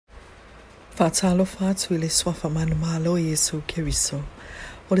Whātalo whātu I le swafa manu malo Iesu Keriso.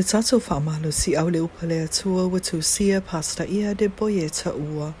 O le tatou whaamalo si au le upale atua wa Tusi Pasta ia de boye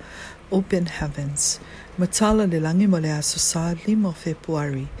taua Open Heavens. Matala le langi mo le asosa 5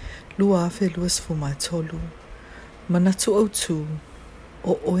 FEPUARI lua afe luas fumai tolu. Manatu Autu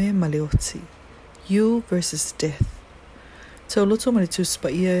o oe maleoti. You versus death. Tauloto ma le Tusi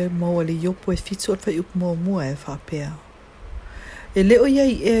Paia mo le Iopu fitu at Upu mo mua faapea. E leo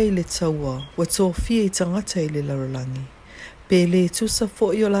iai I le taua, wa tofia tagata I le lalolagi. Pe le tusa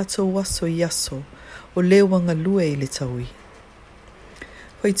fo'i o latou waso I aso, o leo galue I le taui.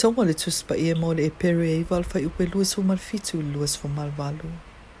 Faitauga le Tusi Paia mo le Eperu e iwa alfa upe luas fumalfitu luas fumalvalu.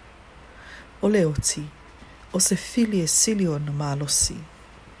 O le oti, o se fili e sili o na malosi.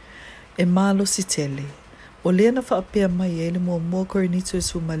 E malosi tele, o lea na faapea mai e le mua Korinito e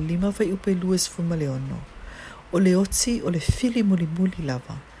fumalima fai upe luas fumaleono. O le oti o le fili mulimuli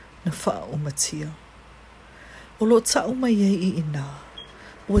lava na faaumatia. O lo tau mai e I iina.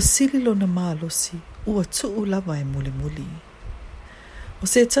 Ua sili lona malosi ua tuu lava e mulimuli. O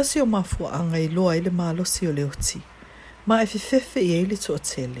se tasi o mafuaaga I loa I le malosi o le oti. Ma e fefefe I le toa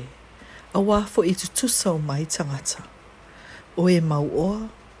tele. A wafo I tusa o mai tagata. O e mauoa,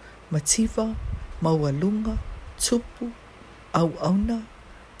 mativa, maualunga, tupu, auauna,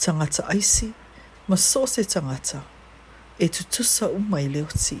 tagata aisi, ma so se tagata, e tusa uma I le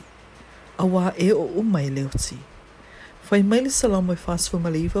oti, a wā e o uma I le oti. Fai mai le salamo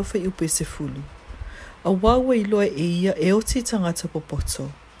fasfumaliva fai upe se fulu. A wā I loa e ia e oti tagata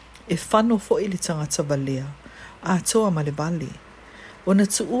popoto, e whano fo I le tagata valea, a toa ma le vale. O na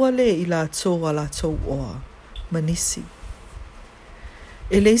tuua le I latou a latou oa, manisi.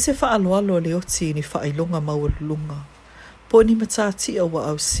 E le se whaaloalo le oti ni whailonga maulunga, po ni matatia wa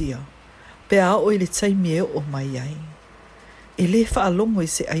ausia. Pe a o I le taimi e o mai ai. E le whaalongo I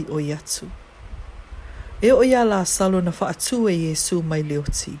se ai o atu. E o ia la salo na whaatu e Iesu mai le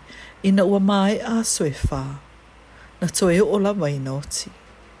oti, ina ua mai a so e wha. Na to e o lava I na oti.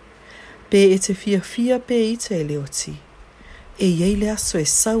 Pe e te fia pe I te le oti. E iei le aso e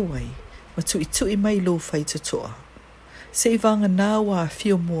sauai, ma tui mai lo faitauga. Se I vanga nā wā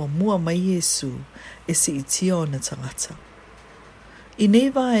fio mua mai Iesu, e se I tia o na tagata. I nei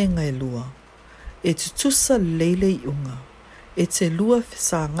vaenga e lua, e tusa leile I unga, e te lua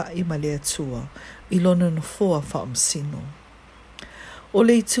fisanga I male atua, I lona no foa faamsino. O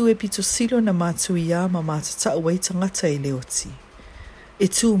le tu e pito silo na Manatu Auā ma matata awai tagata I le oti. E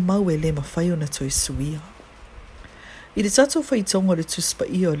tu mau e le mawhaio na toi suia. I le tatou Faitauga le Tusi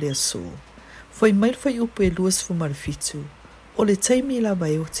Paia o le aso, foi mai fai upu e luas fumalfitu, o le taimi lava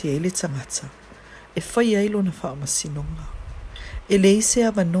e oti e le tagata, e fai ai lona faamasinonga. E le ise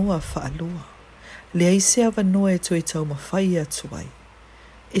avanoa a whaalua. Le ise avanoa e toi tau mawhai atuai.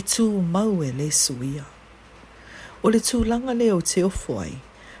 E tū mau e le suia. O le tūlanga leo te ofoai.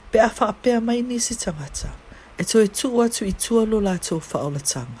 Pe a faapea mai nisi tagata. E toi tū atu I tualo latou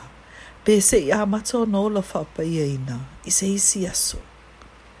whaolatanga. Pe se I amata o nola whaapaia iina. I se isi aso.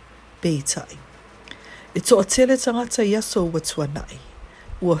 Pe I tai. E toa tele tagata I aso ua tuanai.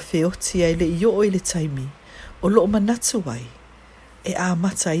 Ua feoti ai le io o I le taimi. O loo manatu ai. E a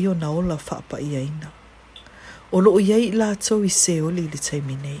mata I o na ola whaapaia ina. O loo iei latou I se oli le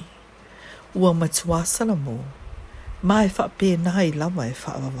taimi nei. Ua matua salamo. Ma e whaape nai lama e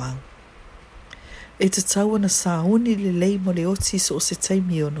whaavavang. E te taua na sauni le lei mo le oti so se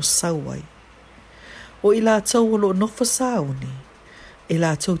taimi o no sauai. O I latou o loo nofa sauni. E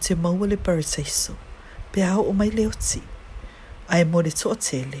latou te maua le parataiso. Pe ao o mai le oti. Ai mo le toa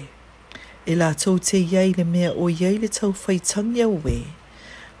tele. E latou te iai le mea o iai le tau whaitangi au we,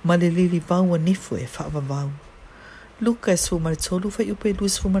 ma le lili vau a nifu e whaavavau. Luka e sfumale tolu fai upe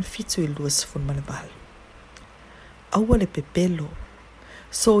luas fumalfitu I luas fumalvalu. Aua le pepelo.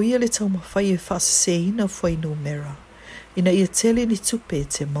 So ia le tau mawhai e whaasase ina fwai numera, ina ia tele ni tupe e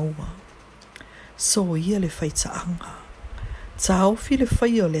te maua. So ia le whaitaanga. Ta aufi le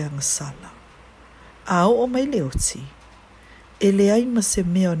whai o le angasala. Ao o mai le oti. E le ai ma se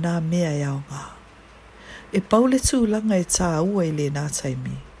mea o nā mea e ao ngā. E pau le tūlanga e tā ua I le nā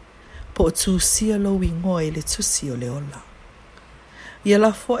taimi. Po o tūsia lo I ngoa I le tusi o le ola. Ia la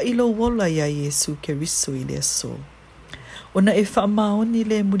fua I lo wola ia Iesu Keriso I le aso. Ona e whaamaoni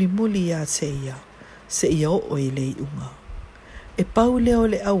le mulimuli ia te ia. Se ia o I le unga. E pau le o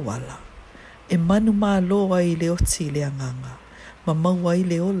le awala. E manu maa loa I le oti le anganga. Ma maua I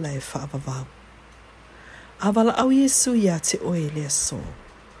le ola e whaavavau. Avala au Iesu ia te oe le aso.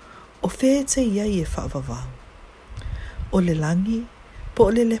 O whee te iai e whaavavau. O le langi, po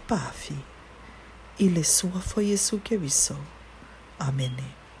o le lepafi. I le suafo Iesu Keriso.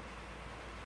 Amene.